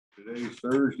Today's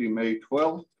Thursday, May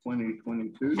 12th,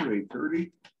 2022,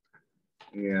 8:30.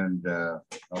 And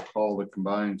I'll call the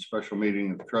combined special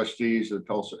meeting of trustees of the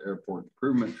Tulsa Airports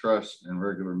Improvements Trust and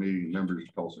regular meeting members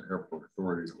of Tulsa Airport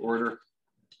Authority to order.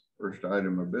 First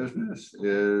item of business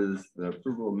is the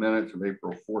approval of minutes of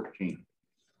April 14th.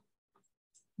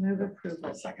 Move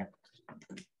approval. Second.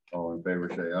 All in favor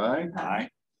say aye. Aye.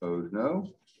 Opposed no.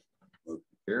 Motion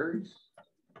carries.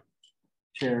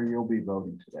 Chair, you'll be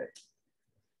voting today.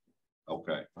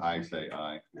 Okay, I say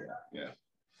aye. Yeah.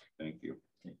 Thank you.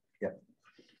 Yep.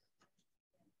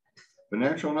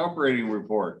 Financial and operating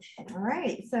reports. All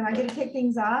right, so I get to kick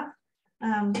things off.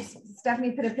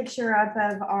 Stephanie put a picture up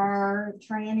of our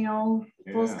triennial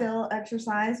full-scale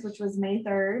exercise, which was May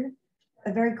 3rd,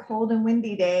 a very cold and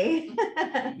windy day.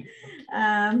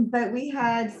 But we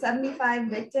had 75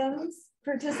 victims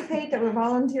participate that were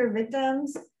volunteer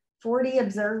victims, 40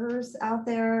 observers out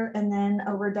there, and then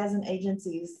over a dozen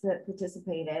agencies that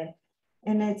participated.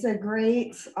 And it's a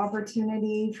great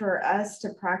opportunity for us to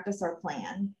practice our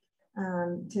plan,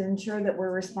 to ensure that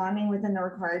we're responding within the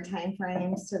required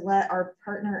timeframes, to let our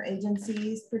partner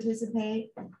agencies participate.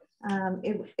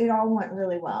 It all went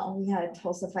really well. We had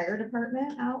Tulsa Fire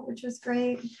Department out, which was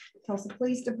great, Tulsa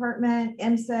Police Department,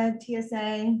 MSED,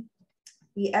 TSA,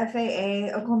 the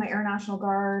FAA, Oklahoma Air National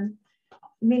Guard,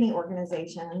 many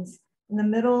organizations. In the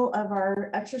middle of our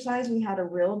exercise, we had a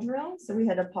real drill. So we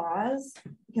had to pause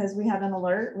because we had an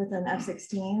alert with an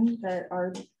F-16 that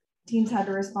our teams had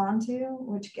to respond to,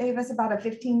 which gave us about a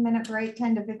 15-minute break,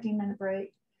 10 to 15-minute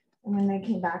break. And when they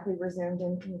came back, we resumed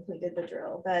and completed the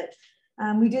drill. But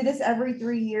we do this every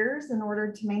 3 years in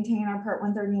order to maintain our Part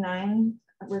 139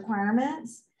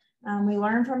 requirements. We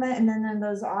learn from it, and then in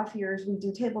those off years, we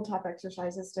do tabletop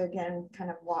exercises to, again, kind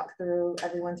of walk through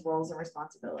everyone's roles and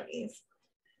responsibilities.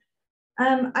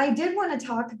 I did want to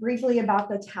talk briefly about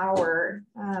the tower,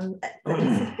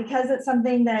 because it's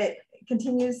something that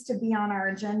continues to be on our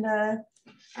agenda.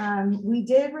 We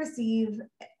did receive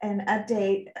an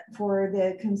update for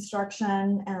the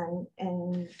construction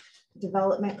and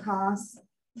development costs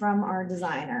from our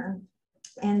designer.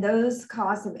 And those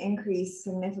costs have increased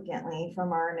significantly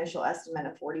from our initial estimate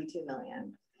of $42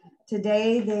 million.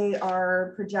 Today, they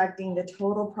are projecting the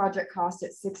total project cost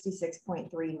at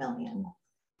 $66.3 million.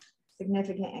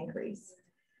 Significant increase.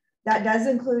 That does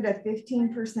include a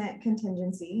 15%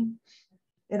 contingency.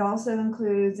 It also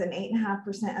includes an 8.5%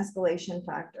 escalation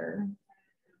factor.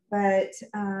 But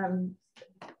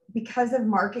because of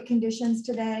market conditions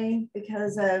today,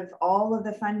 because of all of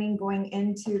the funding going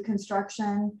into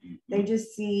construction, they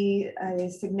just see a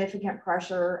significant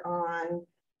pressure on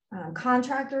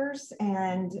contractors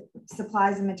and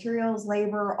supplies and materials,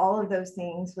 labor, all of those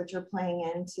things, which are playing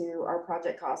into our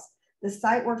project costs. The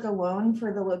site work alone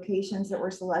for the locations that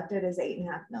were selected is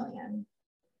 $8.5 million.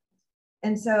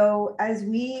 And so as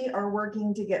we are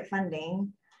working to get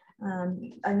funding,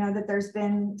 I know that there's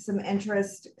been some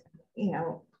interest,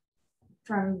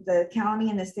 from the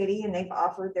county and the city, and they've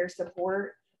offered their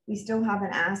support. We still have an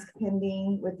ask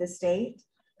pending with the state.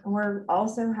 And we're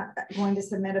also going to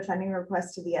submit a funding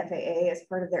request to the FAA as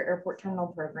part of their airport terminal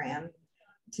program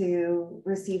to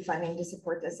receive funding to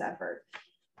support this effort.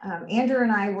 Andrew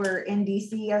and I were in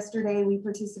DC yesterday. We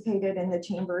participated in the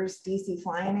Chamber's DC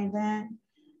flying event.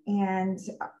 And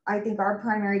I think our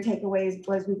primary takeaways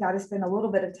was we got to spend a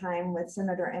little bit of time with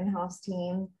Senator Inhofe's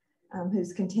team,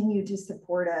 who's continued to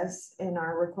support us in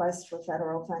our request for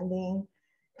federal funding.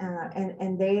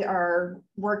 And they are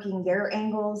working their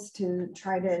angles to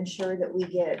try to ensure that we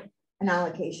get an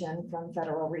allocation from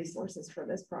federal resources for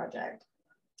this project.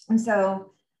 And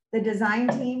so the design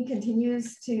team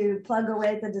continues to plug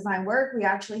away at the design work. We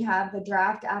actually have the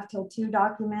draft AFTIL 2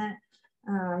 document,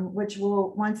 which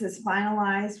will, once it's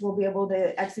finalized, we'll be able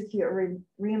to execute a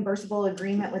reimbursable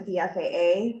agreement with the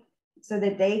FAA so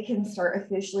that they can start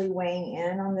officially weighing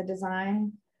in on the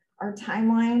design. Our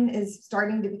timeline is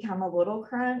starting to become a little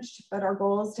crunched, but our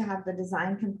goal is to have the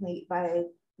design complete by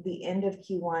the end of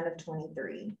Q1 of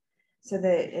 23. So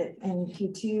that in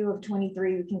Q2 of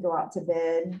 23, we can go out to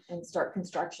bid and start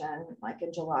construction like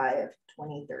in July of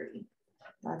 2030.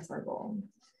 That's our goal.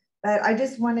 But I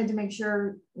just wanted to make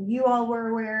sure you all were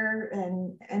aware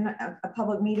and a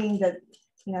public meeting that,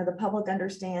 the public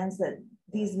understands that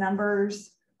these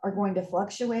numbers are going to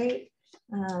fluctuate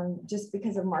just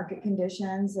because of market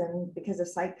conditions and because of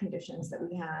site conditions that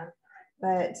we have.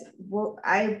 But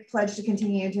I pledge to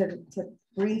continue to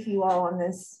brief you all on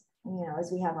this,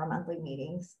 as we have our monthly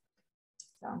meetings.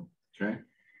 So, okay.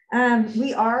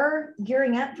 We are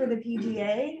gearing up for the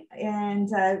PGA, and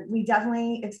we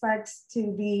definitely expect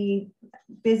to be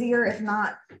busier, if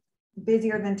not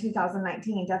busier than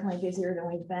 2019, definitely busier than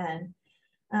we've been.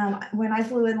 When I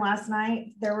flew in last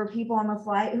night, there were people on the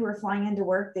flight who were flying into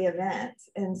work the event.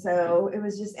 And so it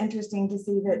was just interesting to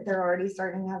see that they're already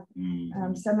starting to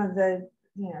have some of the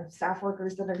staff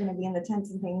workers that are going to be in the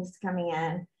tents and things coming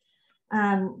in.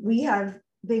 We have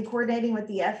been coordinating with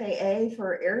the FAA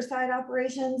for airside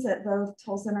operations at both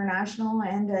Tulsa International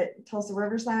and at Tulsa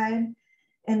Riverside.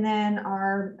 And then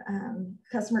our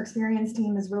customer experience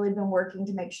team has really been working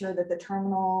to make sure that the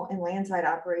terminal and landside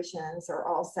operations are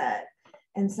all set.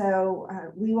 And so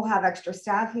we will have extra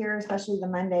staff here, especially the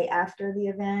Monday after the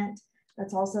event.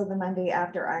 That's also the Monday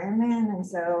after Ironman. And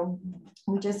so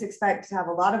we just expect to have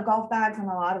a lot of golf bags and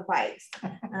a lot of bikes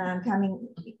coming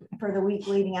for the week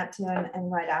leading up to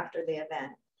and right after the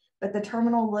event. But the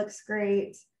terminal looks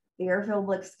great. The airfield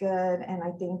looks good. And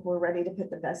I think we're ready to put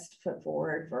the best foot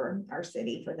forward for our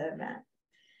city for the event.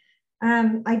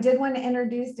 I did want to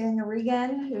introduce Daniel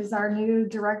Regan, who's our new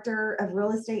Director of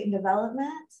Real Estate and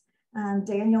Development.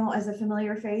 Daniel, as a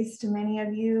familiar face to many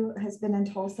of you, has been in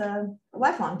Tulsa,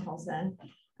 lifelong Tulsan.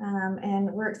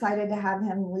 And we're excited to have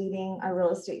him leading our real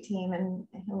estate team, and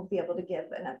he'll be able to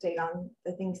give an update on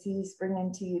the things he's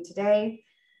bringing to you today.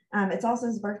 It's also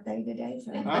his birthday today,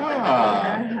 so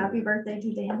happy birthday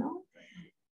to Daniel.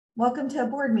 Welcome to a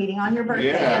board meeting on your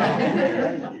birthday.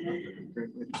 Yeah.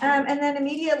 And then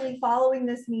immediately following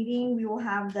this meeting, we will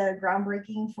have the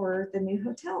groundbreaking for the new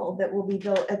hotel that will be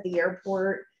built at the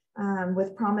airport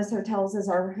with Promise Hotels as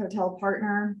our hotel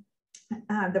partner.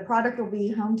 The product will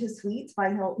be Home to Suites by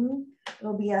Hilton.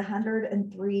 It'll be a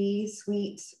 103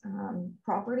 suite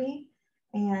property.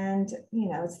 And,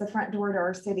 it's the front door to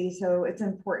our city. So it's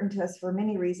important to us for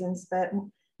many reasons, but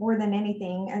more than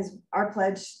anything, as our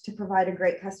pledge to provide a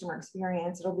great customer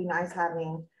experience, it'll be nice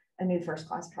having a new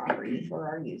first-class property for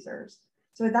our users.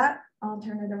 So with that, I'll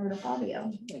turn it over to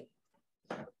Fabio.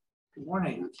 Good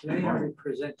morning. Today I'll be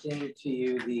presenting to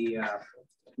you the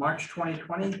March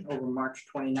 2020 over March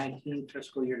 2019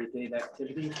 fiscal year-to-date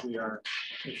activities. We are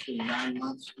officially 9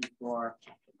 months before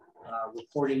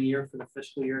reporting year for the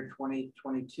fiscal year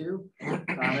 2022.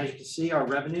 As you can see, our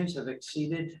revenues have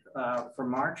exceeded for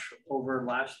March over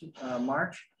last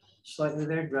March, slightly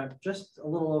there, just a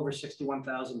little over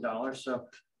 $61,000. So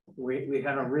we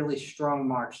had a really strong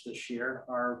March this year.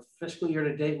 Our fiscal year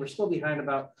to date, we're still behind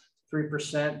about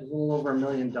 3%, a little over $1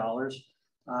 million.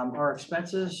 Our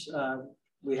expenses,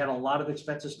 we had a lot of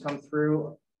expenses come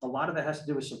through. A lot of it has to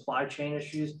do with supply chain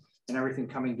issues and everything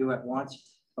coming due at once.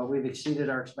 But we've exceeded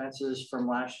our expenses from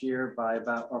last year by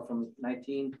about, or from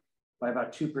 19 by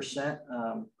about 2%.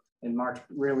 In March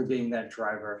really being that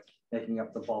driver, making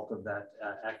up the bulk of that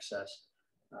excess.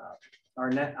 Our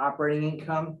net operating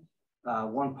income,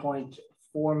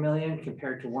 1.4 million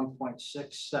compared to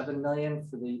 1.67 million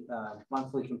for the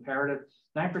monthly comparative,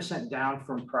 9% down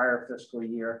from prior fiscal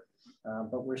year,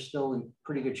 but we're still in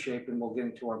pretty good shape, and we'll get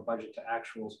into our budget to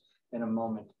actuals in a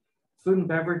moment. Food and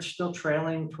beverage still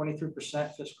trailing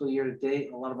 23% fiscal year to date.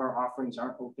 A lot of our offerings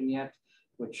aren't open yet,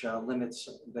 which limits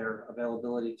their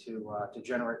availability to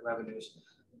generate revenues.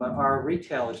 But our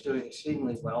retail is doing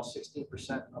exceedingly well,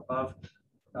 16% above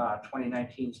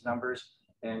 2019's numbers,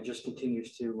 and just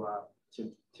continues to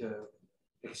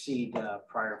exceed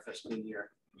prior fiscal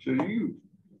year. So do you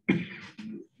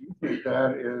think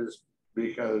that is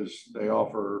because they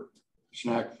offer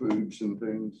snack foods and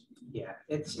things? Yeah,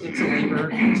 it's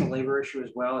a labor issue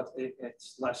as well.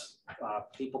 It's less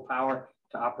people power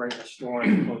to operate a store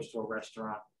as opposed to a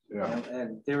restaurant. Yeah.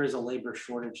 And there is a labor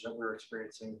shortage that we're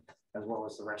experiencing, as well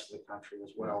as the rest of the country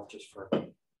as well.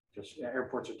 Just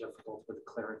airports are difficult with the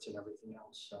clearance and everything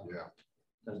else. So yeah,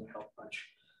 it doesn't help much.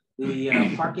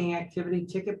 The parking activity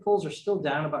ticket pulls are still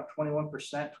down about 21%,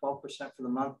 12% for the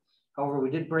month. However, we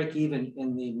did break even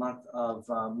in the month of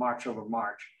March over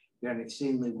March. We had an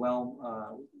exceedingly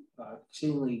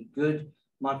good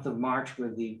month of March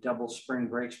with the double spring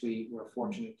breaks we were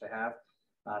fortunate to have.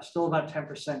 Still about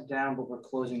 10% down, but we're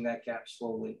closing that gap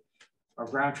slowly. Our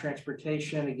ground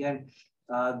transportation, again,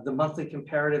 the monthly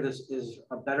comparative is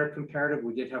a better comparative.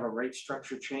 We did have a rate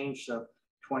structure change, so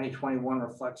 2021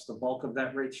 reflects the bulk of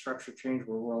that rate structure change,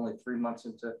 where we're only 3 months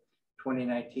into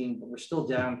 2019, but we're still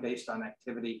down based on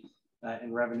activity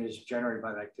and revenues generated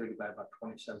by the activity by about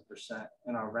 27%.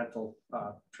 And our rental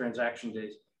transaction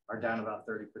days are down about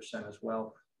 30% as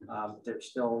well. There's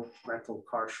still rental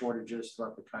car shortages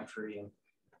throughout the country, and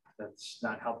that's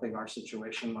not helping our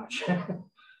situation much.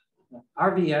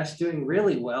 RVS doing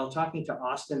really well. Talking to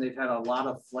Austin, they've had a lot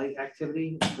of flight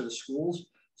activity for the schools,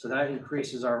 so that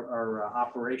increases our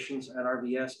operations at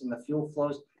RVS. And the fuel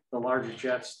flows, the larger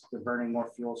jets, they're burning more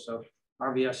fuel, so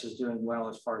RVS is doing well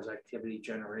as far as activity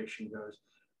generation goes.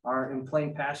 Our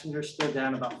in-plane passengers still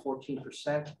down about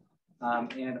 14%,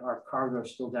 and our cargo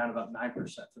is still down about 9% for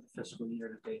the fiscal year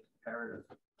to date comparative.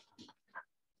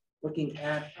 Looking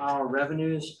at our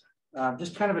revenues,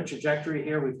 just kind of a trajectory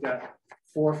here. We've got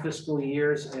 4 fiscal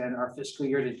years and our fiscal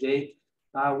year to date.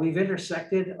 We've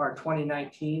intersected our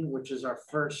 2019, which is our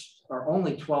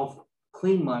only 12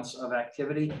 clean months of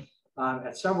activity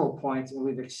at several points, and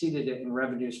we've exceeded it in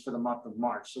revenues for the month of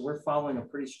March. So we're following a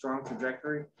pretty strong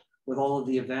trajectory with all of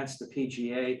the events, the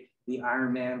PGA, the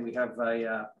Ironman. We have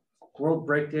a World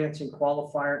Breakdancing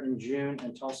qualifier in June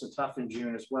and Tulsa Tough in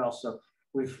June as well. So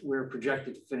we're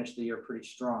projected to finish the year pretty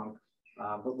strong,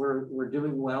 but we're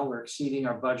doing well. We're exceeding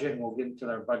our budget, and we'll get into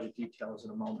our budget details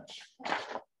in a moment.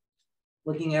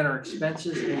 Looking at our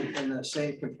expenses in the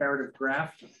same comparative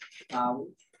graph,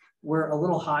 we're a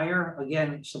little higher.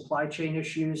 Again, supply chain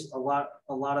issues. A lot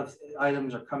of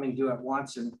items are coming due at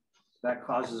once, and that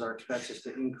causes our expenses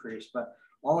to increase. But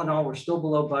all in all, we're still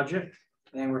below budget,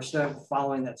 and we're still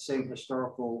following that same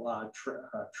historical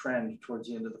trend towards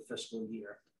the end of the fiscal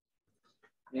year.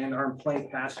 And our in-plane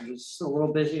passengers, it's a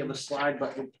little busy of a slide,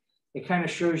 but it kind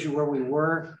of shows you where we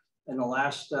were in the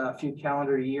last few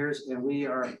calendar years, and we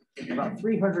are about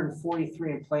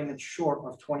 343 enplanements short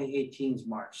of 2018's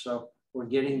March. So we're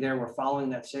getting there. We're following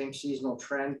that same seasonal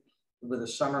trend with the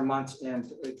summer months,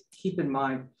 and keep in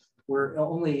mind, we're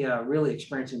only really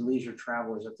experiencing leisure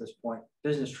travelers at this point.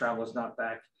 Business travel is not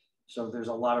back, so there's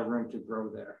a lot of room to grow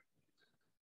there.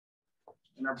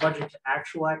 In our budget to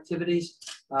actual activities,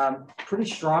 pretty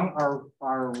strong.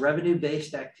 Our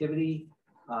revenue-based activity,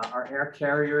 our air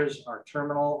carriers, our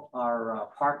terminal, our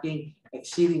parking,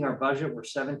 exceeding our budget. We're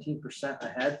 17%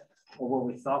 ahead of what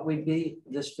we thought we'd be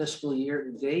this fiscal year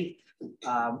to date,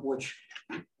 which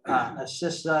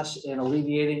assists us in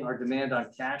alleviating our demand on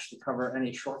cash to cover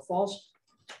any shortfalls.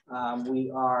 We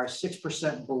are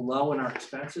 6% below in our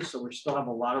expenses, so we still have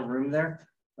a lot of room there,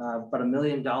 but $1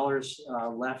 million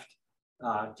left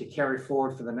to carry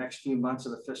forward for the next few months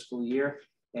of the fiscal year.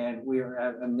 And we are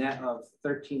at a net of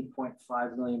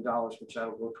 $13.5 million, which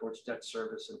that'll go towards debt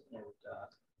service and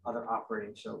other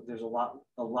operating. So there's a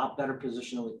lot better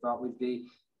position than we thought we'd be.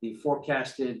 The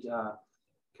forecasted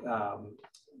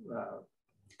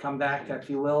comeback, if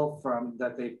you will, from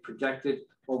that they projected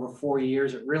over 4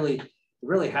 years, it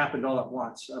really happened all at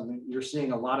once. I mean, you're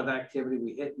seeing a lot of activity.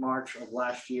 We hit March of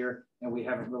last year, and we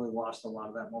haven't really lost a lot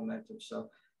of that momentum. So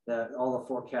that all the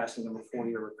forecasting of a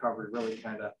 4-year recovery really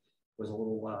kind of was a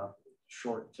little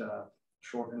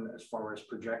shortened as far as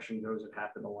projection goes. It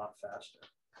happened a lot faster.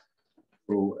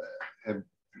 So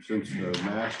since the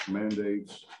mask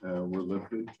mandates were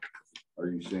lifted, are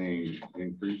you seeing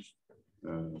increased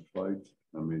flights?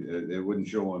 I mean, it wouldn't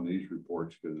show on these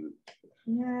reports because.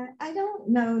 Yeah, I don't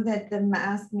know that the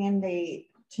mask mandate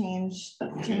changed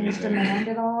demand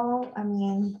at all. I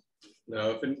mean,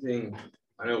 no, if anything,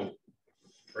 I know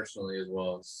personally as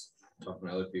well as talking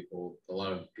to other people, a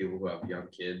lot of people who have young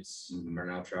kids are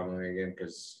now traveling again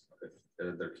because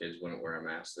if their kids wouldn't wear a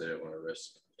mask, they don't want to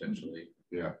risk potentially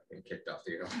getting kicked off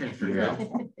the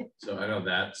airplane. So I know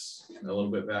that's a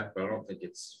little bit back, but I don't think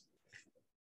it's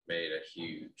made a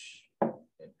huge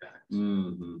impact.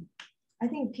 I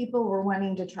think people were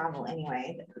wanting to travel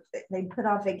anyway. They put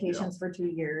off vacations for 2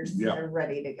 years. They're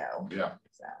ready to go.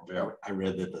 So I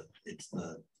read that it's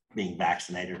the being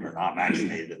vaccinated or not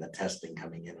vaccinated and the testing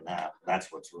coming in and out.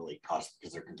 That's what's really caused,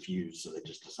 because they're confused, so they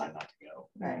just decide not to go.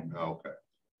 Right.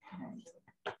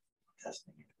 Okay.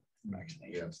 Testing,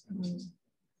 vaccinations.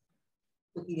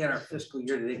 Looking at our fiscal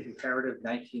year-to-date comparative,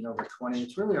 19 over 20,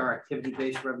 it's really our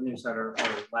activity-based revenues that are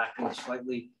lacking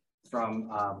slightly from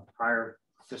prior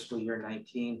fiscal year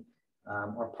 19.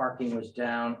 Our parking was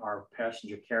down, our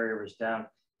passenger carrier was down,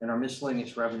 and our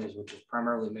miscellaneous revenues, which is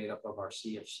primarily made up of our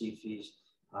CFC fees,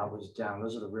 was down.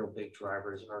 Those are the real big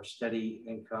drivers. Our steady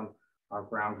income, our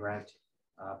ground rent,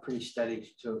 pretty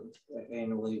steady to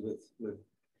annually with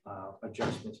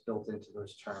adjustments built into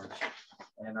those terms.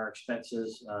 And our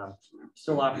expenses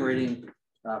still operating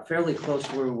fairly close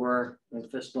to where we were in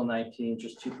fiscal 19,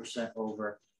 just 2%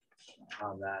 over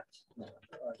on that.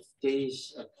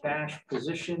 Days of cash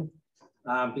position,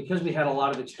 because we had a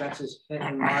lot of expenses hit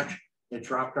in March, it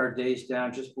dropped our days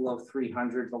down just below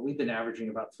 300, but we've been averaging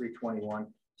about 321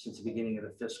 since the beginning of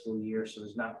the fiscal year, so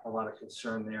there's not a lot of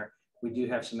concern there. We do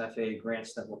have some FAA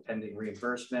grants that were pending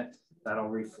reimbursement. That'll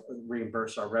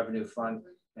reimburse our revenue fund,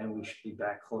 and we should be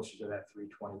back closer to that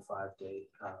 325-day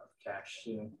cash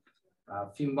soon. A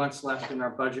few months left in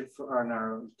our budget on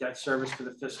our debt service for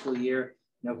the fiscal year.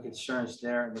 No concerns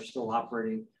there, and we're still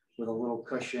operating with a little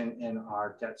cushion in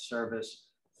our debt service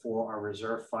for our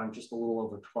reserve fund, just a little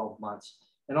over 12 months.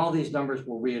 And all these numbers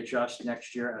will readjust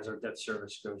next year as our debt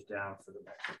service goes down for the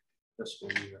next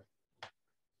fiscal year.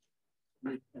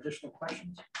 Any additional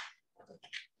questions?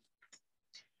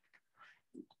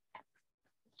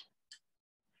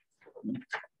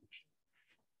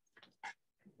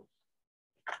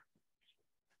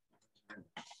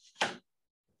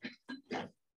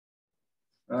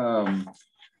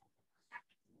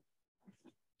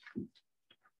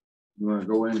 You want to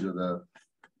go into the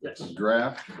Yes.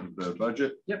 draft of the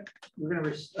budget? Yep. We're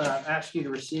going to ask you to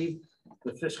receive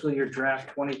the fiscal year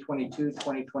draft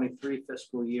 2022-2023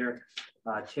 fiscal year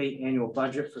TAIT annual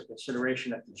budget for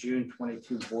consideration at the June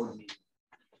 22 board meeting.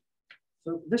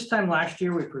 So this time last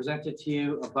year, we presented to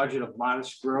you a budget of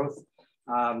modest growth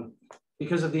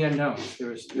because of the unknowns. There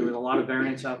was a lot of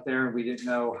variance out there, and we didn't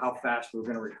know how fast we were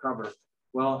going to recover.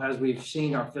 Well, as we've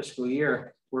seen our fiscal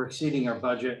year, we're exceeding our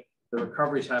budget. The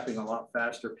recovery is happening a lot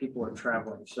faster. People are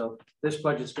traveling. So this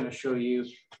budget is going to show you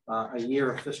a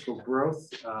year of fiscal growth.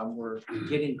 We're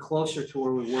getting closer to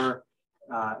where we were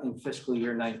in fiscal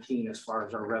year 19 as far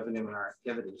as our revenue and our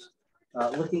activities.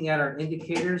 Looking at our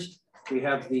indicators, we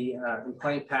have the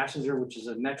plane passenger, which is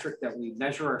a metric that we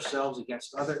measure ourselves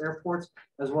against other airports,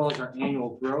 as well as our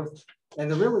annual growth.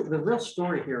 And the real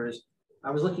story here is,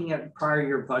 I was looking at prior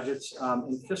year budgets.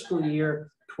 In fiscal year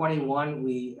 21,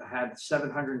 we had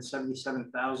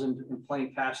 777,000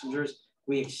 plane passengers.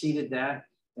 We exceeded that.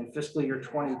 In fiscal year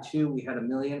 22, we had 1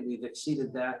 million. We've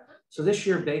exceeded that. So this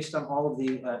year, based on all of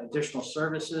the additional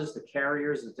services, the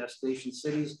carriers, the destination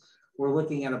cities, we're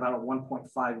looking at about a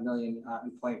 1.5 million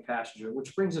plane passenger,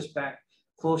 which brings us back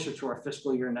closer to our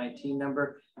fiscal year 19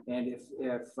 number. And if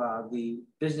the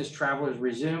business travelers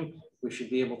resume, we should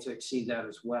be able to exceed that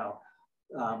as well.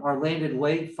 Our landed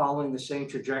weight following the same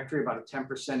trajectory, about a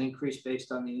 10% increase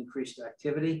based on the increased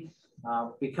activity.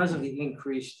 Because of the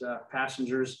increased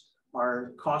passengers,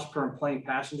 our cost per plane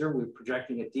passenger, we're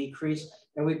projecting a decrease,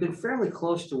 and we've been fairly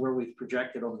close to where we've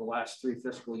projected over the last 3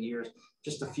 fiscal years,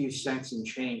 just a few cents and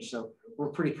change. So we're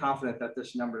pretty confident that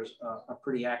this number is a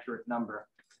pretty accurate number.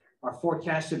 Our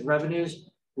forecasted revenues,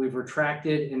 we've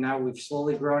retracted, and now we've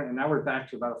slowly grown, and now we're back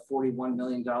to about a $41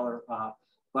 million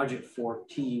budget for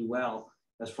TUL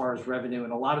as far as revenue,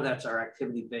 and a lot of that's our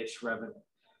activity-based revenue.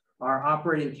 Our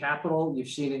operating capital, you've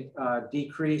seen it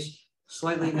decrease,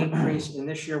 slightly increase. In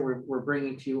this year, we're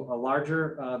bringing to you a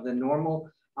larger than normal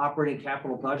operating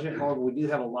capital budget. However, we do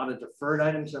have a lot of deferred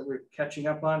items that we're catching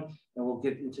up on, and we'll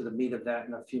get into the meat of that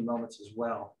in a few moments as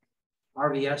well.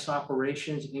 RVS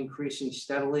operations increasing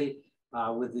steadily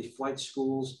with the flight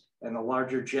schools and the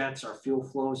larger jets. Our fuel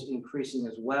flows increasing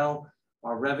as well.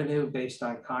 Our revenue based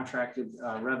on contracted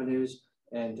revenues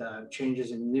and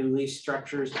changes in new lease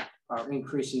structures are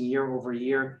increasing year over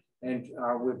year. And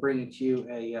we're bringing to you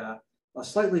a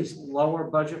slightly lower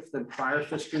budget than prior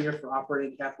fiscal year for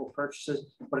operating capital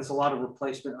purchases, but it's a lot of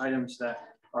replacement items that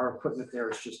our equipment there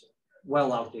is just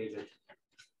well outdated.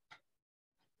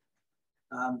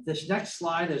 This next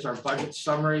slide is our budget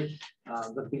summary.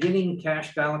 The beginning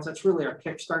cash balance, that's really our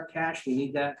kickstart cash. We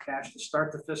need that cash to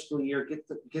start the fiscal year, get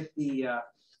the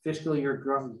fiscal year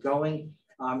going.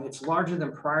 It's larger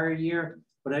than prior year,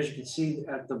 but as you can see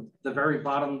at the very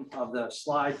bottom of the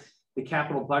slide, the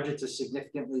capital budget is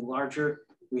significantly larger.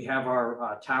 We have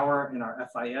our tower and our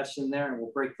FIS in there, and we'll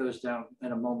break those down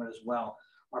in a moment as well.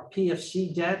 Our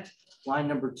PFC debt, line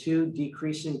number 2,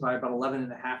 decreasing by about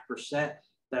 11.5%.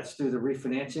 That's through the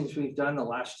refinancings we've done. The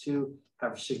last 2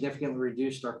 have significantly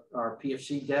reduced our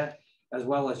PFC debt, as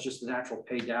well as just the natural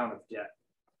pay down of debt.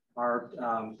 Our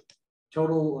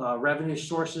total revenue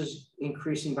sources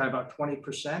increasing by about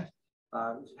 20%.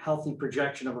 Healthy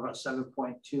projection of about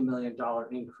 $7.2 million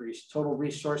increase. Total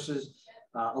resources,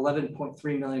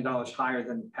 $11.3 million higher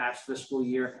than past fiscal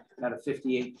year at a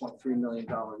 $58.3 million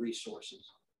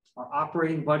resources. Our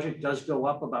operating budget does go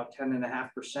up about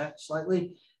 10.5%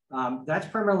 slightly. That's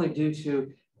primarily due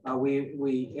to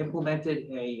we implemented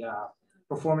a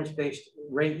performance-based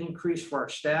rate increase for our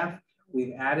staff.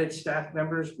 We've added staff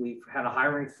members. We've had a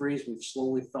hiring freeze. We've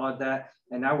slowly thawed that,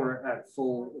 and now we're at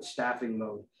full staffing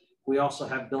mode. We also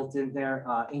have built in there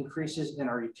increases in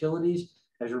our utilities.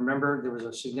 As you remember, there was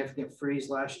a significant freeze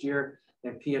last year,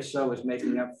 and PSO is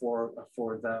making up for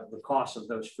the cost of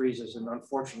those freezes. And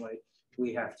unfortunately,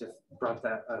 we have to front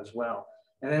that as well.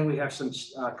 And then we have some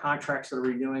contracts that are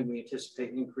renewing. We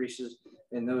anticipate increases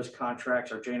in those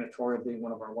contracts, our janitorial being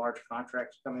one of our large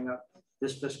contracts coming up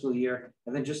this fiscal year,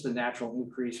 and then just the natural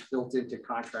increase built into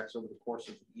contracts over the course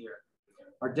of the year.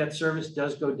 Our debt service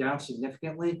does go down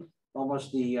significantly,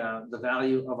 almost the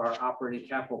value of our operating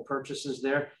capital purchases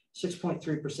there,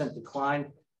 6.3%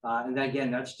 decline. And then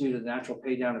again, that's due to the natural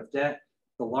pay down of debt.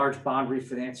 the large bond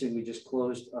refinancing we just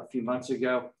closed a few months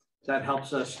ago. That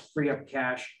helps us free up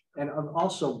cash and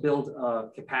also build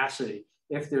capacity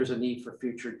if there's a need for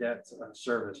future debt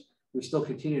service. We still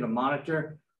continue to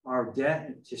monitor our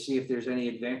debt to see if there's any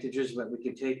advantages that we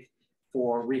can take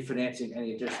for refinancing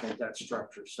any additional debt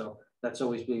structure. So that's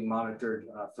always being monitored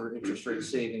for interest rate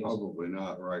savings. Probably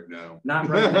not right now. Not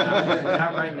right now,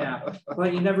 not right now.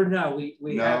 But you never know.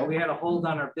 We had a hold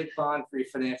on our big bond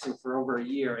refinancing for over a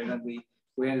year, and then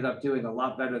we ended up doing a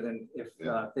lot better than if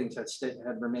things had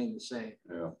remained the same.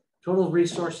 Yeah. Total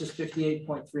resources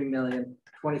 58.3 million,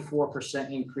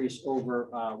 24% increase over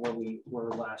where we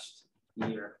were last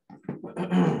year.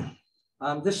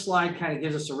 This slide kind of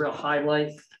gives us a real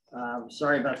highlight.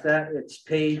 Sorry about that. It's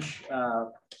page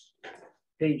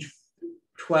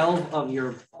 12 of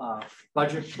your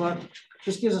budget book.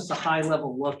 Just gives us a high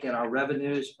level look at our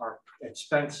revenues, our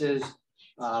expenses.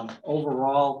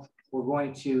 Overall, we're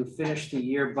going to finish the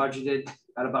year budgeted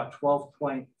at about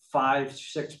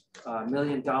 $12.56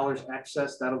 million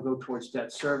excess. That'll go towards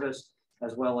debt service,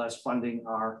 as well as funding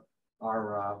our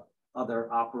other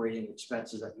operating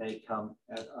expenses that may come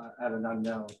at an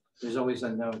unknown. There's always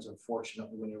unknowns,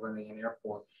 unfortunately, when you're running an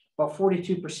airport. About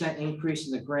 42% increase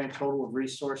in the grand total of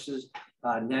resources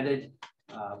netted.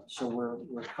 So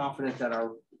we're confident that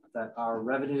our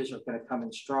revenues are going to come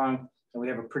in strong, and we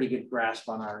have a pretty good grasp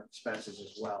on our expenses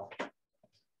as well.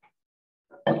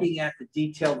 Looking at the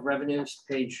detailed revenues,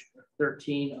 page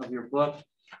 13 of your book,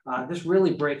 this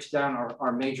really breaks down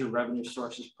our major revenue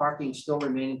sources. Parking still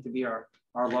remaining to be our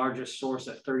largest source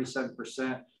at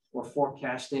 37%. We're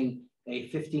forecasting a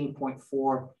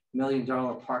 $15.4 million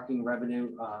parking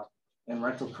revenue and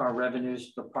rental car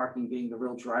revenues, the parking being the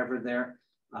real driver there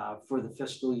for the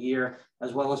fiscal year,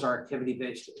 as well as our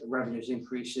activity-based revenues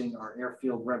increasing, our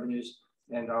airfield revenues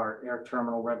and our air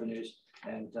terminal revenues,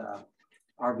 and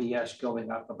RBS going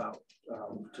up about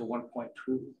to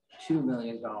 $1.2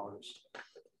 million.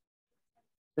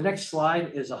 The next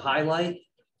slide is a highlight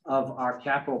of our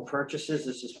capital purchases.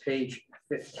 This is page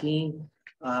 15.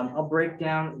 I'll break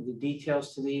down the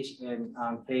details to these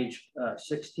on page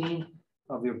 16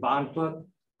 of your bond book,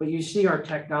 but you see our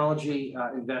technology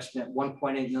investment,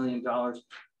 $1.8 million.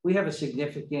 We have a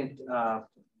significant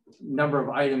number of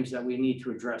items that we need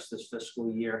to address this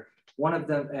fiscal year. One of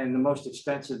them, and the most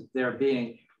expensive there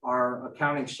being, our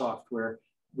accounting software.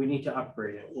 We need to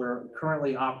upgrade it. We're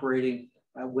currently operating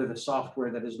with a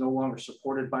software that is no longer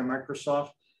supported by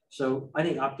Microsoft. So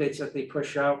any updates that they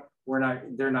push out,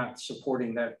 they're not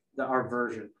supporting our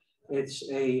version. It's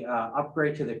a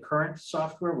upgrade to the current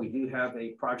software. We do have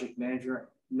a project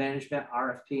management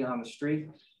RFP on the street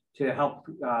to help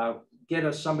get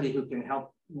us somebody who can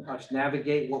help us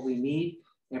navigate what we need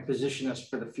and position us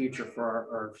for the future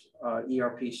for our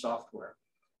ERP software.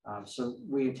 So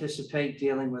we anticipate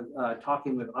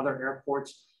talking with other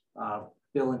airports,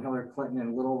 Bill and Hillary Clinton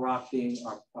and Little Rock being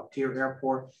a peer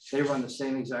airport. They run the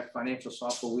same exact financial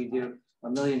software we do.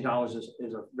 $1 million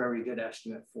is a very good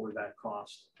estimate for that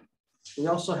cost. We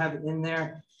also have in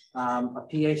there a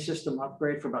PA system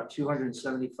upgrade for about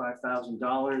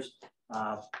 $275,000,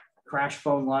 crash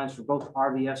phone lines for both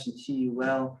RVS and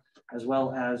TUL, as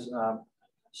well as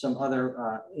some other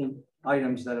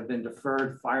items that have been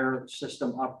deferred, fire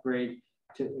system upgrade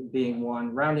to being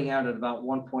one, rounding out at about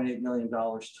 $1.8 million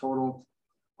total.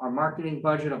 Our marketing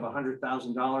budget of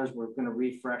 $100,000, we're going to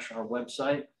refresh our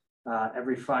website.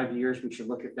 Every 5 years, we should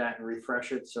look at that and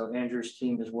refresh it. So Andrew's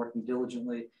team is working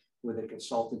diligently with a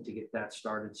consultant to get that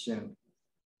started soon.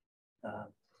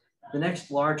 The next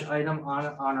large item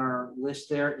on our list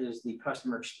there is the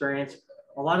customer experience.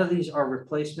 A lot of these are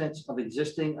replacements of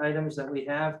existing items that we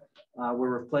have.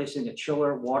 We're replacing a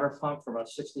chiller water pump for about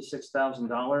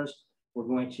 $66,000. We're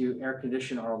going to air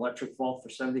condition our electric vault for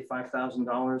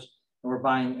 $75,000. And we're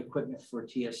buying equipment for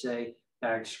TSA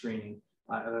bag screening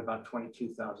at about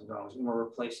 $22,000. And we're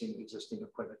replacing existing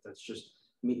equipment that's just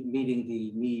meeting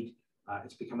the need.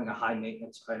 It's becoming a high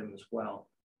maintenance item as well.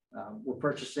 We're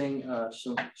purchasing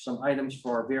some items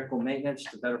for our vehicle maintenance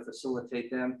to better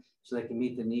facilitate them so they can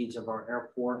meet the needs of our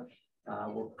airport.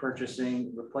 We're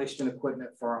purchasing replacement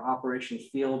equipment for our operations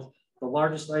field. The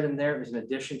largest item there is an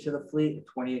addition to the fleet,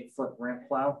 a 28-foot ramp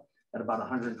plow at about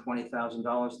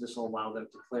 $120,000. This will allow them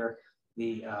to clear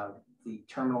the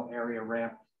terminal area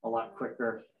ramp a lot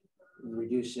quicker,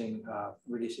 reducing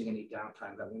any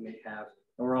downtime that we may have.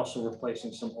 And we're also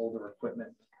replacing some older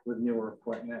equipment with newer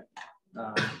equipment.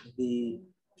 The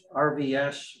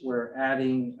RVS, we're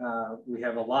adding, we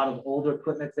have a lot of older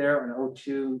equipment there, an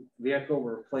O2 vehicle,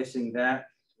 we're replacing that.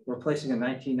 We're replacing a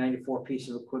 1994 piece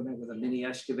of equipment with a mini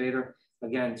excavator.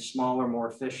 Again, smaller, more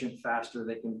efficient, faster.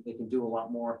 They can do a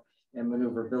lot more and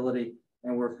maneuverability.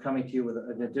 And we're coming to you with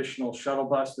an additional shuttle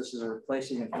bus. This is a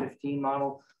replacing a 15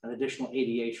 model, an additional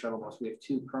ADA shuttle bus. We have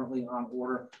 2 currently on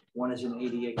order. One is an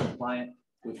ADA compliant.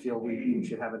 We feel we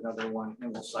should have another one,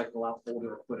 and we'll cycle out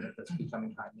older equipment that's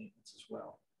becoming high maintenance as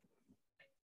well.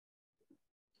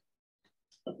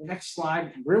 The next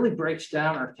slide really breaks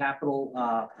down our capital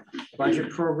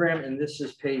budget program, and this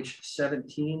is page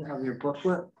 17 of your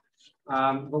booklet.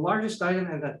 The largest item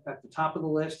at the top of the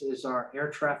list is our air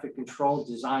traffic control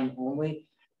design only.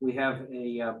 We have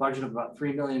a budget of about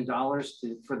 $3 million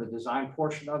for the design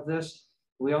portion of this.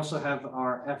 We also have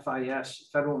our FIS,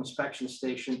 Federal Inspection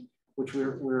Station, which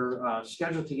we're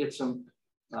scheduled to get some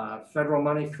federal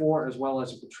money for, as well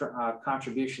as a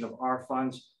contribution of our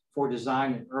funds for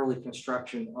design and early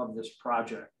construction of this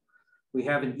project. We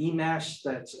have an EMAS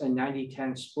that's a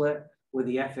 90-10 split with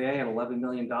the FAA at $11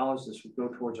 million. This would go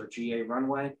towards our GA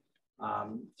runway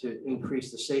to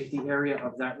increase the safety area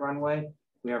of that runway.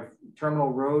 We have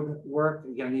terminal road work.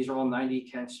 Again, these are all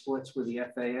 90-10 splits with the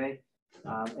FAA.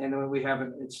 And then we have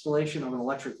an installation of an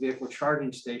electric vehicle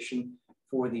charging station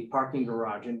for the parking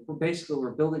garage. And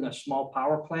we're building a small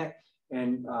power plant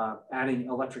and adding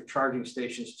electric charging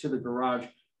stations to the garage,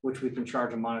 which we can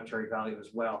charge a monetary value as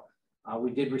well.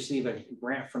 We did receive a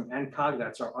grant from NCOG.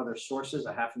 That's our other sources,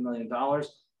 $500,000.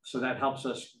 So that helps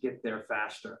us get there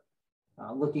faster.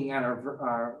 Looking at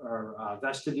our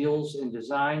vestibules in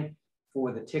design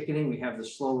for the ticketing, we have the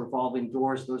slow revolving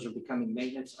doors. Those are becoming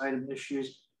maintenance item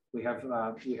issues. We have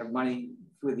money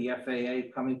with the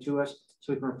FAA coming to us,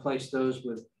 so we can replace those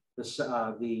with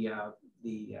the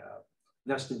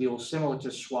vestibule similar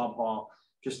to Schwab Hall,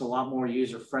 just a lot more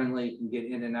user friendly. You can get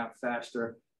in and out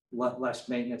faster, less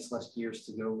maintenance, less gears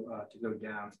to go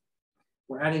down.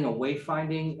 We're adding a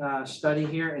wayfinding study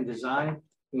here in design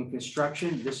in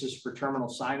construction. This is for terminal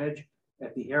signage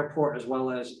at the airport as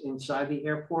well as inside the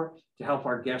airport to help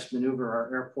our guests maneuver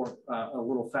our airport a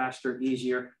little faster,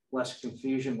 easier, less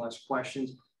confusion, less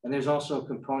questions. And there's also a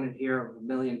component here of $1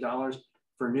 million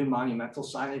for new monumental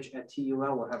signage at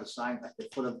TUL. We'll have a sign at the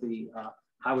foot of the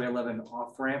Highway 11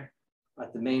 off ramp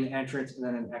at the main entrance, and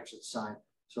then an exit sign.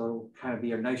 So it'll kind of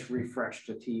be a nice refresh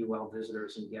to TUL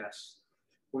visitors and guests.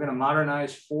 We're going to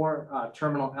modernize 4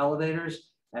 terminal elevators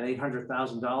at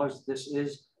 $800,000. This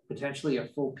is potentially a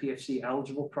full PFC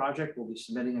eligible project. We'll be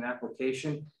submitting an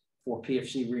application for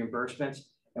PFC reimbursements,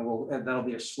 and that'll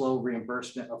be a slow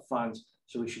reimbursement of funds.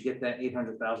 So we should get that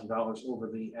 $800,000 over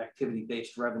the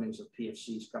activity-based revenues of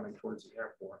PFCs coming towards the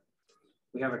airport.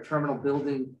 We have a terminal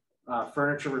building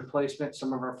furniture replacement.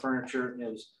 Some of our furniture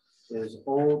is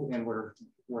old, and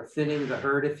we're thinning the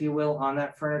herd, if you will, on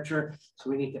that furniture. So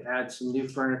we need to add some new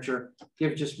furniture,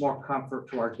 give just more comfort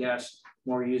to our guests,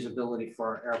 more usability for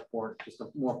our airport, just a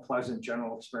more pleasant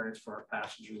general experience for our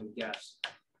passengers and guests.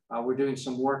 We're doing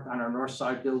some work on our north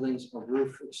side buildings, a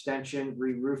roof extension,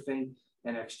 re-roofing,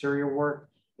 and exterior work.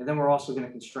 And then we're also going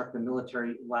to construct a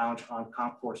military lounge on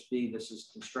Concourse B. This is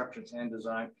construction and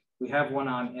design. We have one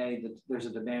on A, there's a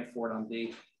demand for it on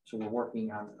B. So we're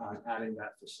working on adding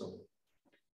that facility.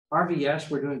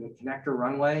 RVS, we're doing a connector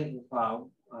runway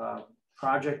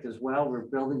project as well. We're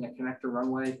building a connector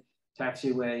runway,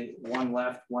 taxiway 1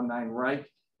 left, 19 right.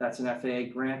 That's an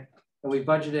FAA grant. And we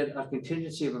budgeted a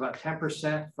contingency of about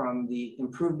 10% from the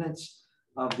improvements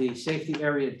of the safety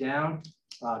area down.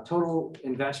 Total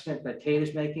investment that TAIT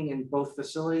is making in both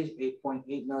facilities,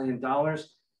 $8.8 million,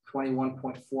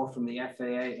 21.4 from the FAA,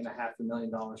 and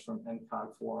 $500,000 from NCOG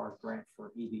for our grant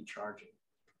for EV charging.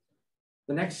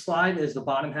 The next slide is the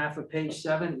bottom half of page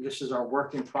 7. This is our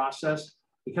work in process.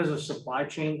 Because of supply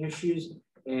chain issues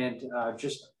and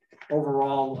just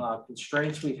overall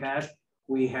constraints we've had,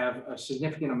 we have a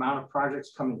significant amount of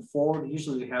projects coming forward.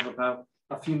 Usually we have about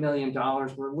a few $1 million.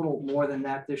 We're a little more than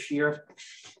that this year.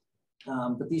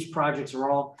 But these projects are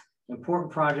all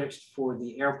important projects for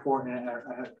the airport and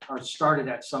are started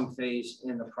at some phase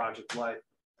in the project life.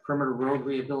 Perimeter road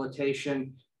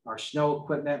rehabilitation, our snow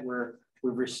equipment,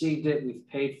 we've received it, we've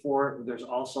paid for it. There's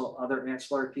also other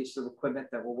ancillary pieces of equipment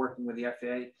that we're working with the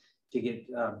FAA to get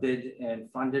bid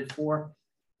and funded for.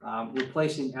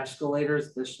 Replacing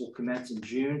escalators, this will commence in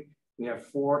June. We have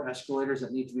 4 escalators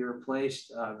that need to be replaced.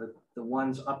 The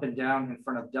ones up and down in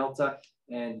front of Delta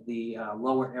and the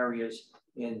lower areas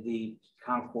in the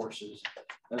concourses,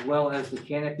 as well as the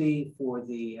canopy for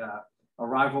the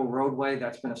arrival roadway.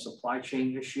 That's been a supply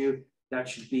chain issue. That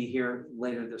should be here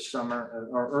later this summer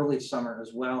or early summer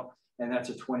as well. And that's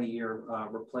a 20-year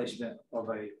replacement of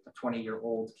a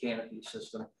 20-year-old canopy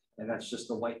system. And that's just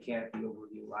the white canopy over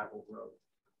the arrival road.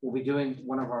 We'll be doing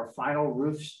one of our final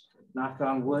roofs, knock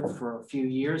on wood, for a few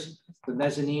years. The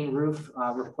mezzanine roof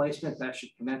replacement, that should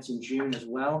commence in June as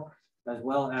well. as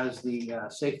well as the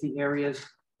safety areas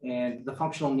and the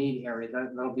functional need area.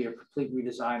 That'll be a complete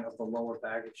redesign of the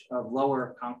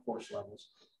lower concourse levels.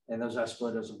 And those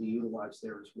escalators will be utilized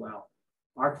there as well.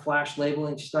 Arc flash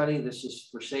labeling study. This is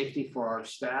for safety for our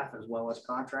staff as well as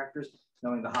contractors,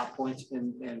 knowing the hot points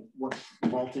and what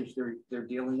voltage they're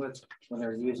dealing with when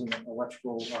they're using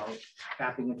electrical,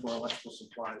 tapping into our electrical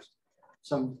supplies.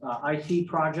 Some IT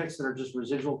projects that are just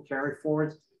residual carry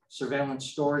forwards, surveillance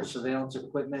storage, surveillance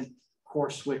equipment, core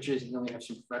switches, and then we have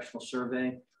some professional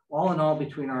surveying. All in all,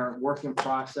 between our work in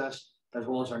process as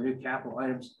well as our new capital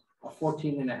items, a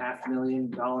 $14.5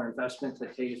 million investment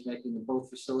that TAIT is making in both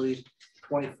facilities,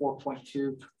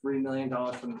 $24.23 million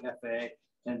from the FAA,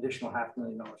 and additional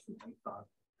 $500,000 from INCOG.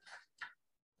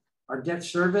 Our debt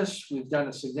service, we've done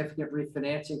a significant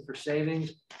refinancing for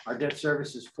savings. Our debt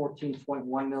service is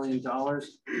 $14.1 million.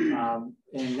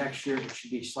 And next year it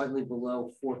should be slightly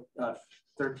below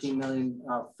 $14 million,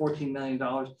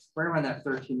 right around that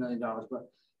 $13 million.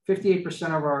 But 58%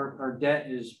 of our debt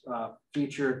is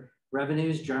future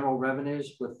revenues, general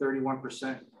revenues, with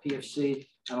 31% PFC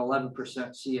and 11%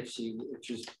 CFC, which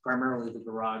is primarily the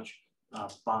garage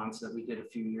bonds that we did a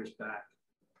few years back.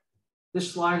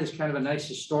 This slide is kind of a nice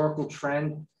historical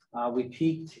trend. We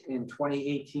peaked in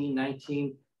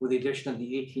 2018-19 with the addition of the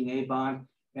 18A bond,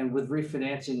 and with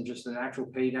refinancing, just an actual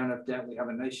pay down of debt, we have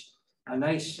a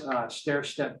nice stair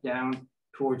step down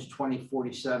towards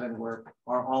 2047, where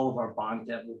all of our bond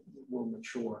debt will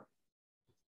mature.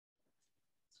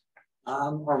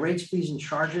 Our rates, fees, and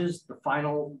charges, the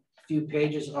final few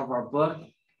pages of our book.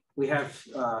 We have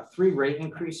 3 rate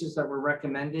increases that we're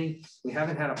recommending. We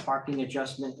haven't had a parking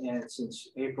adjustment since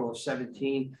April of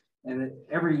 17. And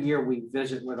every year we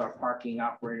visit with our parking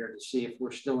operator to see if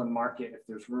we're still in market, if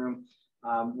there's room.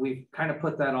 We've kind of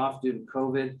put that off due to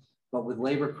COVID, but with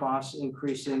labor costs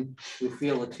increasing, we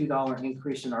feel a $2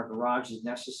 increase in our garage is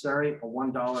necessary, a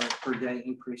 $1 per day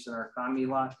increase in our economy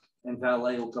lot, and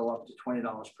valet will go up to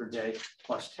 $20 per day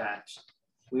plus tax.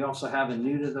 We also have a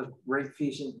new to the rate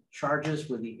fees and charges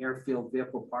with the airfield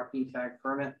vehicle parking tag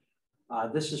permit.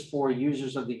 This is for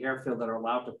users of the airfield that are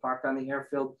allowed to park on the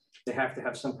airfield. They have to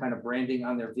have some kind of branding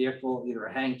on their vehicle, either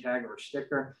a hang tag or a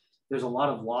sticker. There's a lot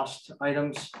of lost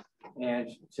items, and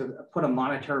to put a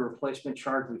monetary replacement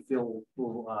charge, we feel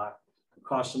will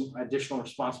cause some additional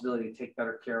responsibility to take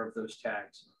better care of those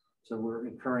tags. So we're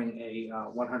incurring a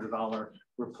 $100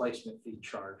 replacement fee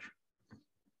charge.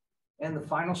 And the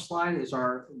final slide is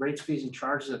our rates, fees, and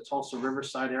charges at Tulsa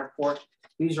Riverside Airport.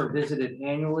 These are visited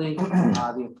annually.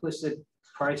 The implicit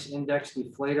price index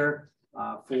deflator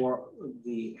for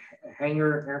the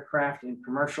hangar aircraft and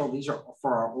commercial. These are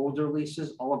for our older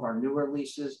leases. All of our newer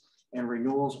leases and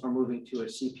renewals are moving to a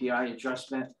CPI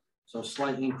adjustment. So a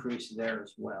slight increase there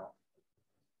as well.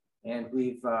 And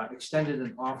we've extended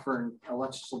an offer, and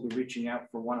Alexis will be reaching out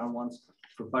for one-on-ones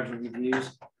for budget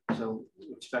reviews. So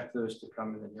we expect those to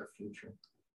come in the near future.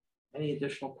 Any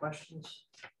additional questions?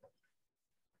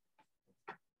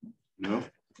 No.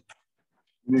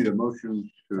 Need a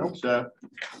motion to accept.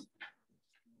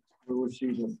 We'll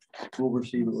receive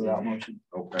it without motion.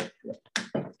 Okay.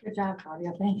 Good job,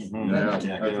 Claudia. Thanks.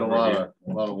 Yeah, that's a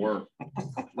lot of work.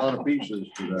 A lot of pieces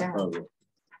to that puzzle.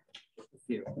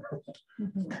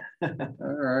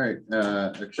 All right.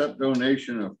 Accept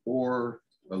donation of 4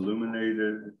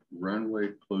 illuminated runway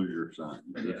closure signs.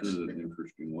 This is an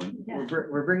interesting one. Yeah.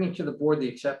 We're bringing to the board the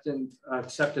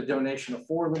accepted donation of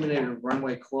 4 illuminated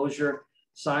runway closure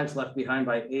signs left behind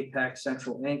by APAC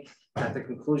Central Inc. at the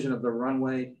conclusion of the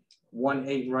runway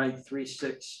 18 right,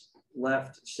 36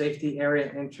 left safety area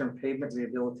interim pavement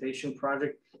rehabilitation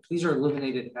project. These are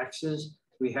illuminated X's.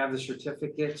 We have the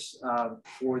certificates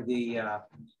for the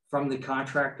from the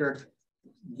contractor.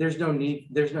 There's no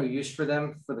use for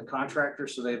them for the contractor,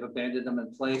 so they've abandoned them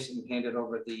in place and handed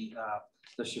over the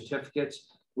certificates.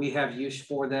 We have use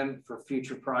for them for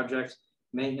future projects,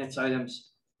 maintenance items.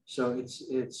 So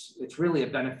it's really a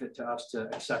benefit to us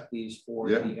to accept these for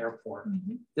the airport.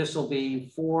 This will be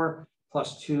 4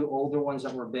 plus 2 older ones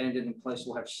that were abandoned in place.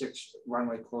 We'll have 6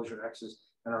 runway closure X's,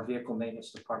 and our vehicle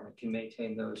maintenance department can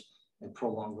maintain those and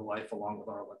prolong the life along with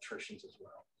our electricians as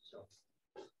well. So,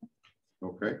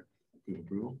 okay.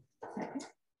 Approval.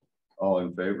 All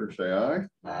in favor, say aye.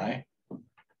 Aye.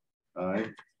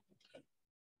 Aye.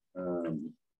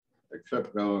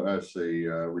 Except no, as the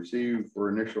receive for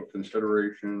initial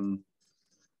consideration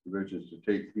provisions to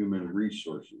take human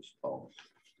resources policy.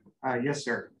 Yes,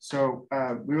 sir. So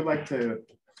we would like to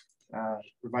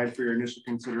provide for your initial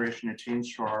consideration a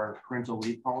change to our parental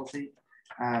leave policy.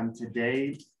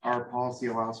 Today, our policy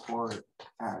allows for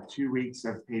 2 weeks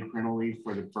of paid parental leave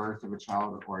for the birth of a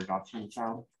child or adoption of a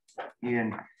child.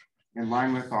 And In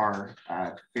line with our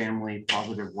family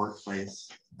positive workplace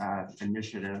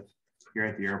initiative here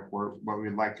at the airport, what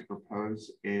we'd like to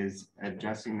propose is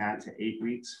adjusting that to 8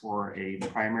 weeks for a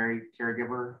primary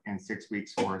caregiver and 6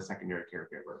 weeks for a secondary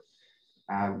caregiver.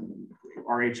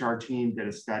 Our HR team did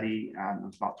a study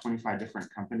of about 25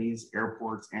 different companies,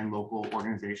 airports, and local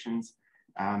organizations.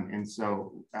 And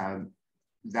so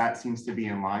that seems to be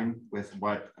in line with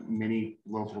what many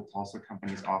local Tulsa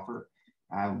companies offer.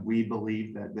 We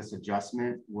believe that this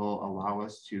adjustment will allow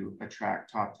us to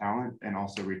attract top talent and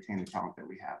also retain the talent that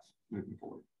we have moving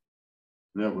forward.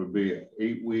 That would be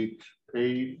 8 weeks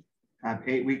paid.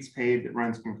 8 weeks paid that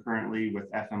runs concurrently with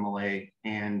FMLA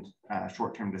and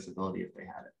short-term disability if they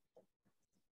had it.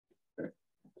 Okay.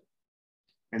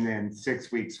 And then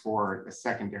 6 weeks for a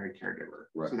secondary caregiver.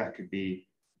 Right. So that could be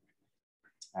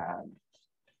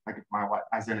like if my wife,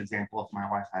 as an example, if my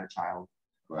wife had a child,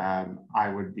 right. I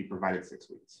would be provided 6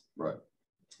 weeks. Right.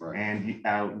 Right. And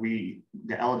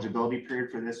the eligibility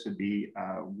period for this would be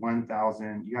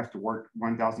 1,000. You have to work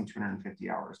 1,250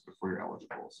 hours before you're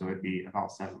eligible. So it'd be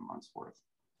about 7 months worth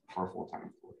for a full-time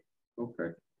employee.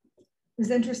 Okay. It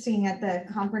was interesting at the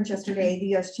conference yesterday, the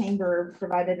U.S. Chamber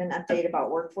provided an update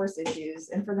about workforce issues.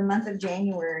 And for the month of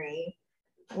January,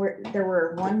 there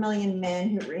were 1 million men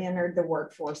who re-entered the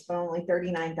workforce, but only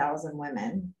 39,000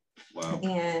 women. Wow.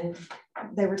 And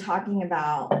they were talking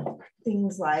about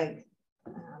things like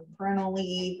parental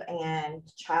leave and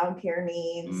childcare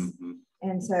needs. Mm-hmm.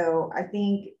 And so I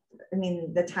mean,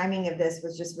 the timing of this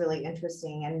was just really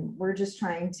interesting. And we're just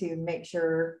trying to make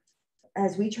sure,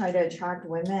 as we try to attract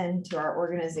women to our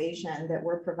organization, that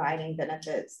we're providing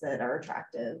benefits that are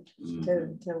attractive mm-hmm.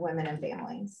 to women and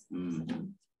families. Mm-hmm. So.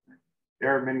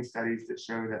 There are many studies that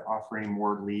show that offering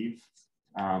more leave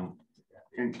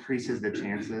increases the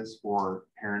chances for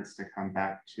parents to come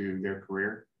back to their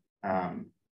career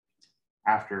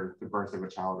after the birth of a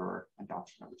child or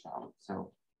adoption of a child.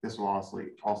 So this will also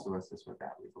assist with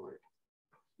that, we believe.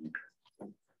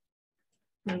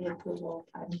 Need approval,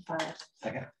 item 5.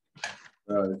 Second.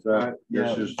 This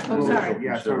is sorry.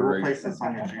 Yeah, so we'll place this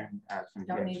on your June.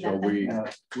 Don't need so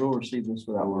that. We'll receive this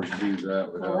without motion.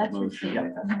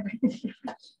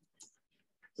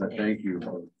 But thank you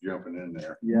for jumping in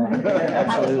there. Yeah,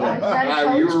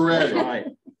 absolutely. You were ready. Right.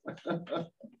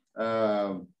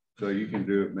 So you can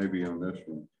do it maybe on this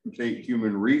one. TAIT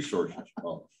human resources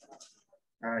policy.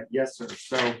 Yes, sir.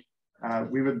 So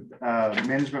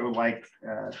management would like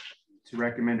to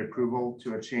recommend approval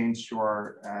to a change to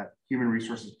our human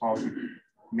resources policy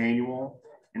manual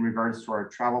in regards to our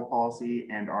travel policy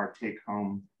and our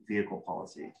take-home vehicle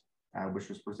policy, which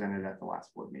was presented at the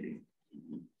last board meeting.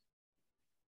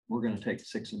 We're going to take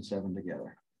 6 and 7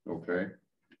 together. Okay.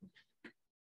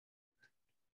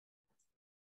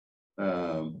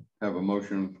 Have a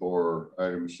motion for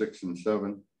items 6 and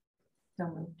 7. So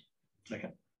moved.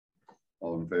 Second.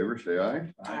 All in favor, say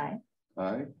aye. Aye.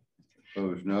 Aye.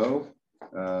 Opposed, no.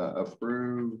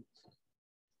 Approve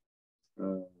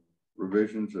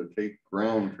revisions of TAIT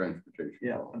ground transportation.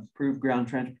 Yeah, approve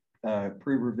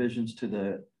revisions to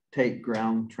the TAIT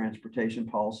ground transportation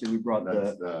policy. We brought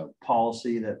the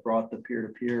policy that brought the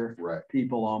peer-to-peer right.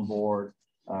 people on board,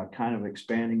 kind of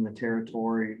expanding the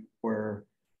territory where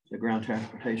the ground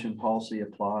transportation policy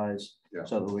applies, yeah.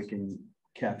 So that we can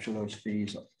capture those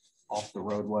fees off the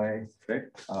roadway. Okay.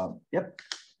 Yep.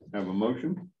 Have a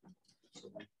motion.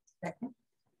 Second.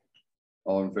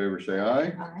 All in favor, say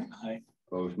aye. Aye. Aye.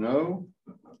 Opposed, no.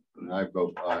 And I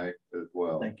vote aye as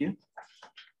well. Thank you.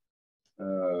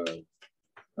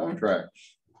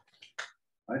 Contracts.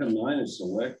 Item 9 is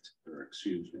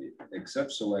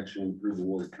accept selection, approve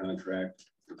award contract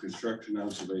for construction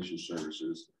observation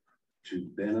services to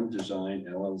Benham Design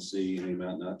LLC in the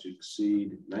amount not to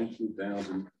exceed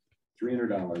 $19,300 for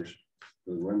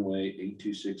the runway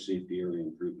 826 safety area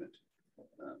improvement.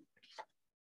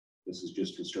 This is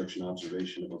just construction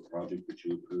observation of a project that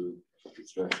you approved,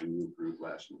 construction you approved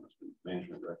last month.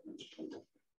 Management recommends approval.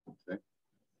 Okay.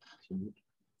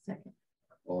 Second.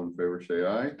 All in favor, say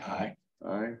aye. Aye.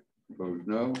 Aye. Opposed,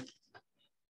 no.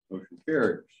 Motion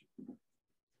carries.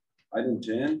 Item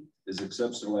 10 is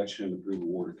accept selection and approve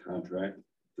award contract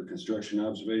for construction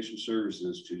observation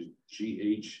services to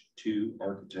GH2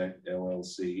 Architect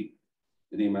LLC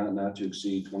in the amount not to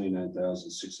exceed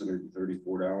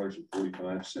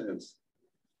 $29,634.45.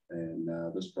 And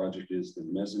this project is the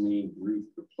mezzanine roof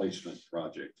replacement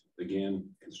project. Again,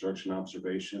 construction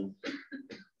observation.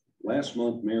 Last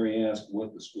month, Mary asked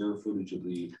what the square footage of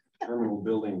the terminal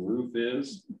building roof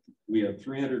is. We have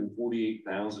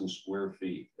 348,000 square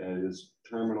feet. That is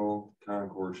terminal,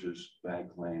 concourses, bag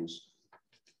claims.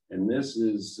 And this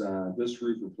is, this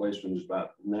roof replacement is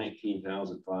about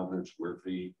 19,500 square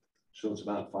feet. So it's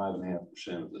about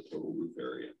 5.5% of the total roof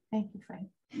area. Thank you, Frank.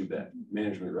 You bet.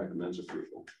 Management recommends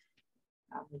approval.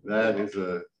 That is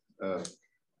a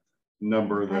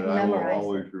number that I will memorized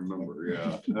always remember,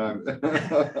 yeah.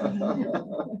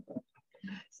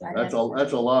 So I That's know.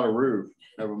 a lot of roof.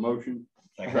 Have a motion?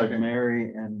 I have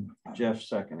Mary and Jeff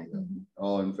seconding. Mhm.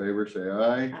 All in favor, say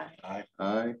aye. Aye.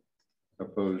 Aye.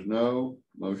 Opposed, no.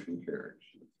 Motion carries.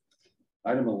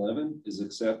 Item 11 is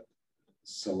accept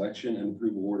selection and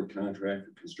approve award of contract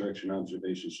for construction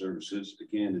observation services,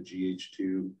 again, to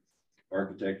GH2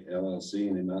 Architect LLC,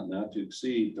 in the amount not to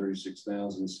exceed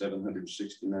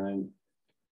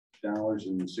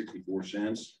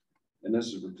 $36,769.64. And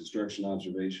this is for construction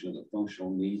observation of the functional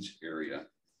needs area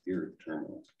here at the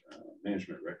terminal.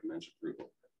 Management recommends approval.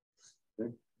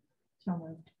 So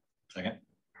moved. Second.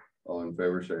 All in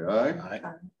favor, say aye. Aye.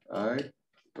 Aye.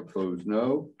 Opposed,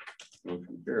 no.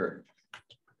 Motion carries.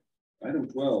 Item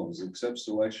 12 is accept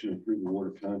selection and approve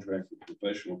award of contract for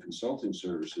professional consulting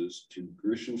services to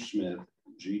Grisham Smith,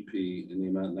 GP, in the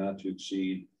amount not to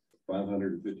exceed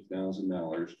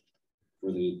 $550,000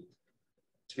 for the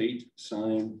TAIT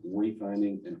sign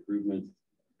wayfinding improvement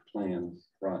plan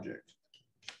project.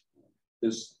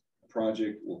 This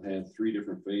project will have 3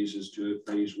 different phases to it.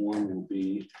 Phase 1 will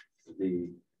be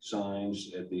the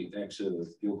signs at the exit of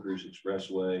Gilcrease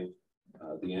Expressway,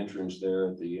 the entrance there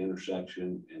at the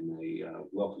intersection, and the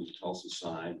welcome to Tulsa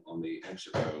sign on the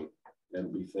exit road.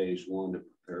 That'll be phase 1 to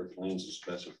prepare plans and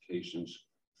specifications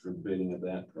for bidding of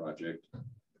that project.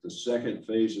 The second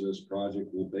phase of this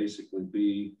project will basically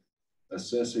be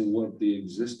assessing what the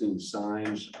existing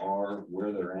signs are,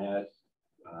 where they're at,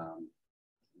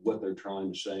 what they're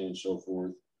trying to say, and so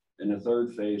forth. And the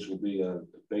third phase will be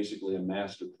basically a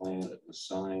master plan of the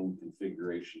sign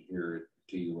configuration here at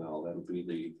TUL. That'll be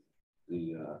the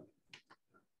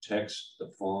text, the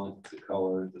font, the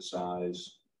color, the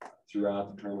size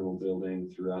throughout the terminal building,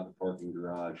 throughout the parking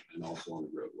garage, and also on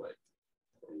the roadway.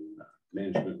 And,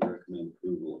 management recommend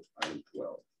approval of item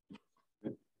 12.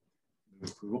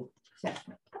 Approval.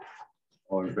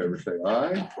 All in favor, say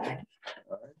aye. Aye.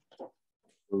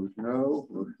 Opposed, no.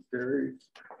 Motion carries.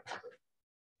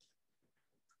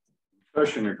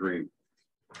 Concession agreement.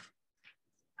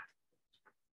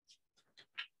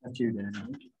 That's you,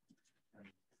 Dan.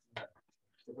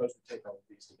 Propose to take all of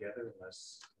these together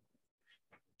unless.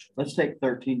 Let's take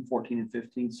 13, 14, and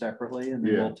 15 separately, and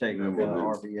then Yeah, we'll take then we'll do-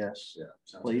 RBS, Yeah.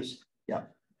 sounds please. Yeah.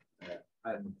 good.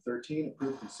 Item 13,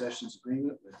 approve concessions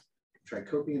agreement with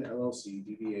Tricopian LLC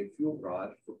DBA Fuel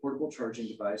Rod for portable charging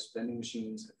device vending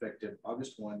machines effective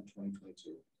August 1,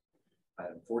 2022.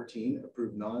 Item 14,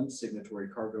 approve non-signatory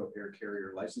cargo air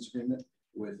carrier license agreement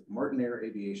with Martin Air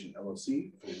Aviation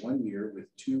LLC for 1 year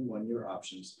with 2 one-year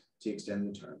options to extend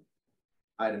the term.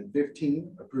 Item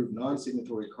 15, approve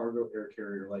non-signatory cargo air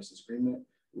carrier license agreement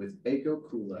with Aco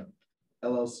Kula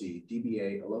LLC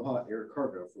DBA Aloha Air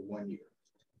Cargo for 1 year.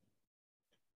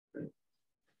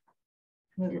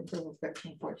 Move approval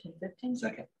 13, 14, 15.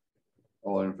 Second.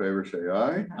 All in favor, say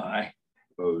aye. Aye.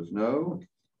 Opposed, no.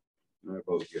 And I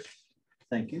vote yes.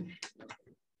 Thank you.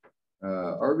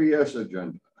 RBS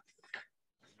agenda.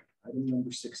 Item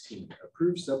number 16,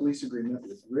 approve sublease agreement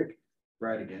with Rick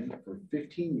Bradigan for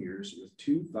 15 years with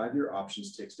 2 5-year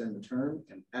options to extend the term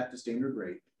and at the standard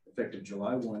rate effective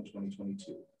July 1,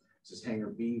 2022. This is Hangar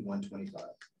B 125.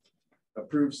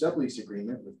 Approve sublease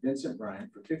agreement with Vincent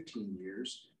Bryant for 15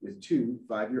 years with 2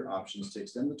 5-year options to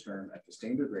extend the term at the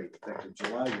standard rate effective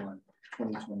July 1,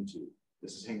 2022.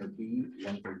 This is Hangar B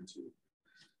 132.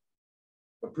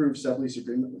 Approve sublease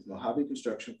agreement with Mojave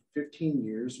Construction for 15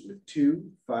 years with 2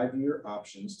 5-year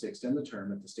options to extend the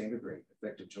term at the standard rate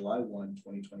effective July 1,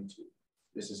 2022.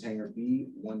 This is Hangar B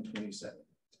 127.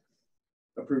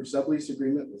 Approve sublease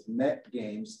agreement with Met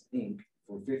Games Inc.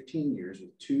 for 15 years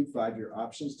with 2 5-year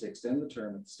options to extend the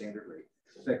term at the standard rate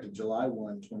effective July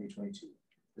 1, 2022.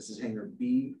 This is Hangar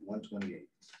B 128.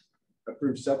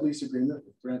 Approve sublease agreement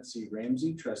with Brent C.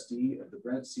 Ramsey, trustee of the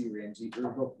Brent C. Ramsey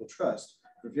Irrevocable Trust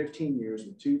for 15 years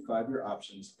with 2 5-year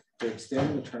options to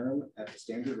extend the term at the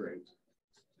standard rate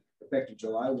effective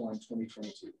July 1,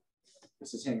 2022.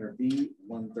 This is Hangar B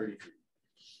 133.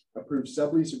 Approve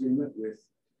sublease agreement with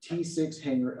T6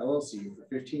 Hangar LLC for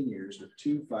 15 years with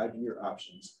 2 5-year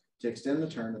options to extend the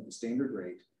term at the standard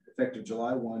rate effective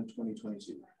July 1,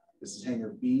 2022. This is Hangar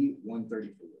B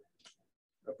 134.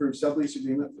 Approve sublease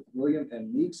agreement with William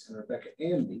M. Meeks and Rebecca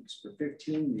Ann Meeks for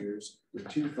 15 years with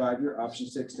 2 5-year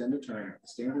options to extend the term at the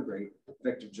standard rate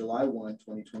effective July 1,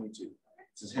 2022.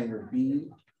 This is Hangar B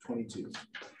 22.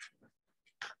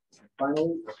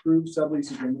 Finally, approve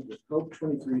sublease agreement with Hope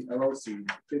 23 LLC,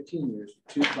 15 years,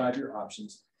 2 5-year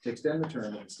options to extend the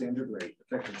term at the standard rate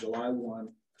effective July 1,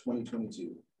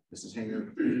 2022. This is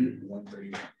hangar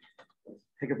B131.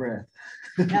 Take a breath.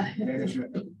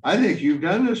 Management. I think you've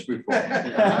done this before.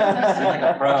 Like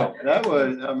a pro. That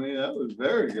was, I mean, that was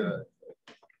very good.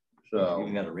 So,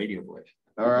 Even got a radio voice.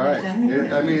 all right. I mean,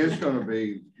 it's gonna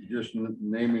be just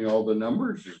naming all the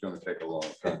numbers is gonna take a long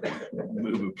time.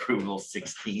 Move approval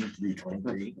 16 through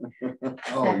 23.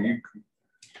 Oh, you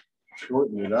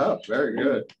shortened it up. Very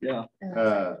good. Yeah.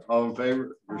 All in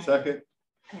favor, for second?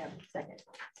 Yeah, second.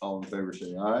 All in favor,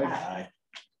 say aye. Aye.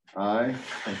 Aye,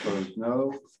 opposed,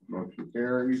 no, motion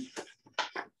carries.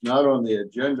 Not on the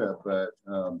agenda, but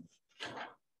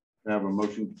have a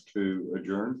motion to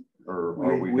adjourn, or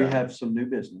are We done? have some new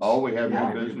business. Oh, we have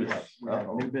Yeah. new business. We have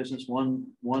Uh-oh. new business, one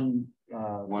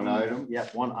item.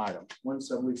 Yep, one item. One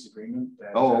sublease agreement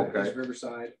that Oh, okay. is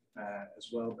Riverside as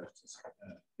well, but it's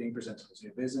being presented as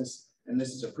new business. And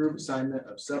this is approved assignment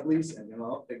of sublease and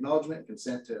acknowledgement and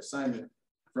consent to assignment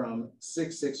from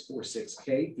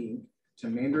 6646K Inc. to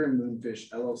Mandarin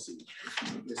Moonfish LLC.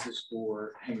 This is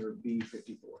for hangar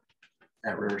B54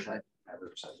 At Riverside. at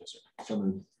Riverside. Yes, sir. So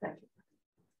moved.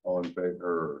 All in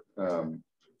favor,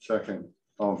 second,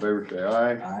 all in favor, say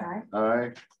aye. Aye.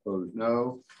 Aye, opposed,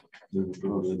 no. Move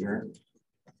approval to adjourn.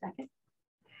 Second.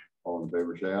 All in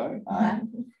favor, say aye. Aye.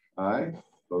 Aye,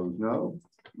 opposed, no.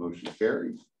 Motion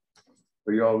carries.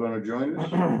 Are you all gonna join us?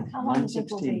 How long do you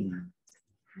think we'll be? 9:16.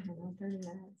 I don't know, 30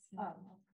 minutes. Oh.